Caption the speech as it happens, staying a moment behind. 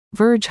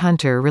Verge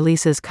Hunter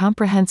releases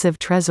comprehensive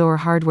Trezor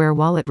hardware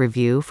wallet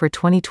review for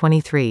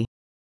 2023.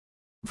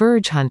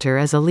 Verge Hunter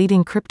is a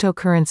leading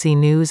cryptocurrency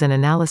news and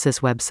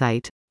analysis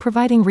website,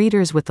 providing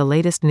readers with the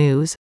latest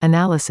news,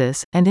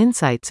 analysis, and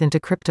insights into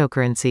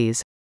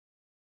cryptocurrencies.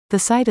 The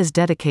site is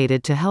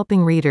dedicated to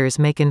helping readers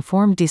make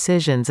informed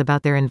decisions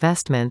about their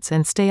investments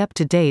and stay up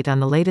to date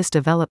on the latest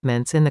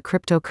developments in the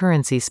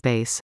cryptocurrency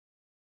space.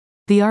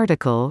 The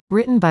article,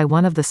 written by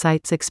one of the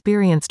site's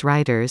experienced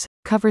writers,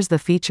 covers the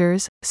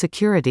features,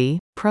 security,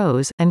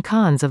 pros, and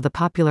cons of the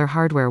popular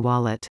hardware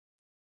wallet.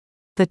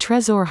 The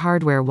Trezor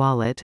hardware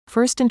wallet,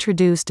 first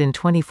introduced in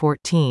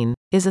 2014,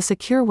 is a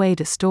secure way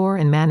to store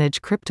and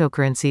manage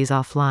cryptocurrencies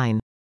offline.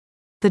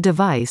 The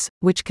device,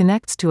 which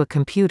connects to a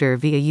computer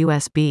via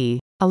USB,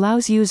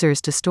 allows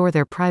users to store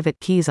their private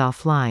keys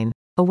offline,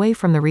 away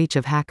from the reach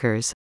of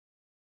hackers.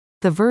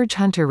 The Verge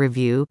Hunter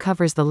review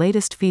covers the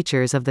latest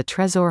features of the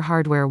Trezor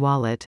hardware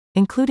wallet,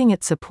 including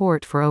its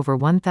support for over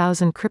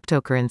 1,000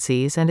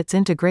 cryptocurrencies and its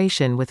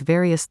integration with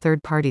various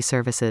third-party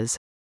services.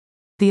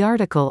 The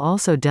article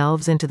also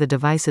delves into the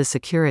device's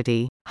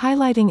security,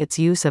 highlighting its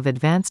use of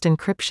advanced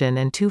encryption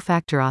and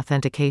two-factor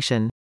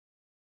authentication.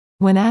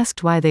 When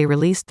asked why they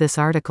released this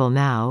article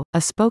now, a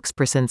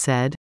spokesperson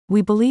said,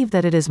 "We believe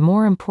that it is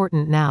more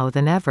important now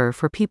than ever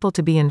for people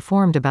to be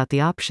informed about the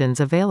options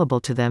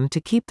available to them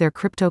to keep their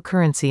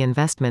cryptocurrency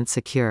investments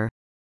secure."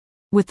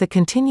 With the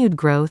continued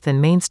growth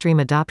and mainstream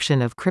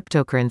adoption of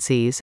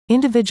cryptocurrencies,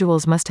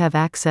 individuals must have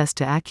access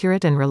to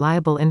accurate and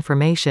reliable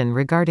information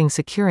regarding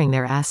securing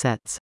their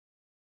assets.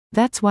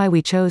 That's why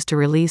we chose to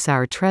release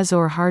our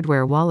Trezor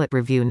hardware wallet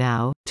review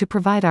now, to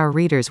provide our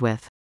readers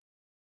with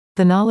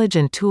the knowledge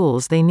and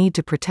tools they need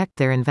to protect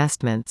their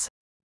investments.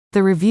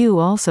 The review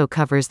also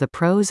covers the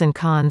pros and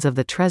cons of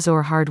the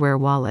Trezor hardware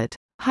wallet,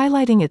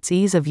 highlighting its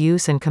ease of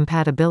use and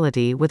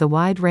compatibility with a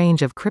wide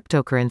range of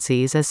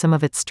cryptocurrencies as some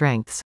of its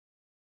strengths.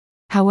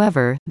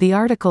 However, the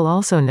article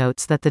also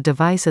notes that the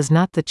device is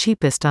not the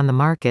cheapest on the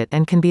market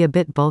and can be a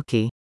bit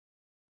bulky.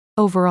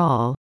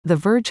 Overall, the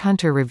Verge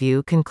Hunter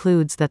review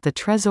concludes that the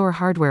Trezor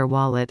hardware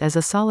wallet is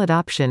a solid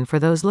option for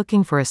those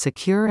looking for a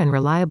secure and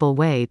reliable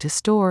way to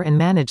store and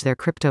manage their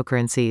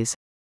cryptocurrencies.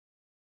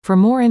 For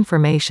more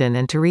information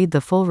and to read the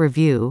full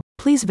review,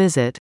 please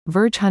visit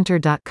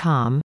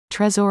vergehunter.com.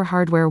 Trezor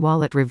hardware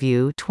wallet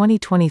review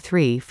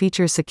 2023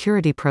 features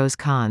security pros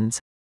cons.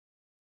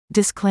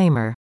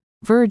 Disclaimer: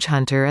 Verge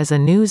Hunter is a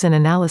news and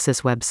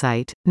analysis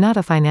website, not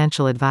a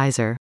financial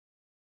advisor.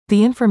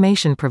 The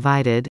information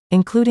provided,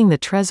 including the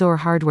Trezor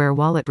hardware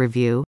wallet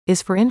review,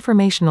 is for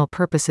informational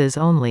purposes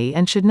only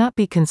and should not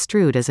be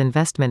construed as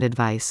investment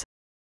advice.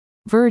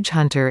 Verge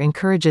Hunter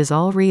encourages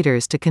all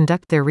readers to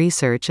conduct their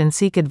research and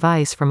seek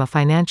advice from a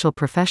financial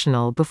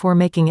professional before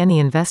making any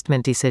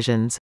investment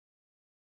decisions.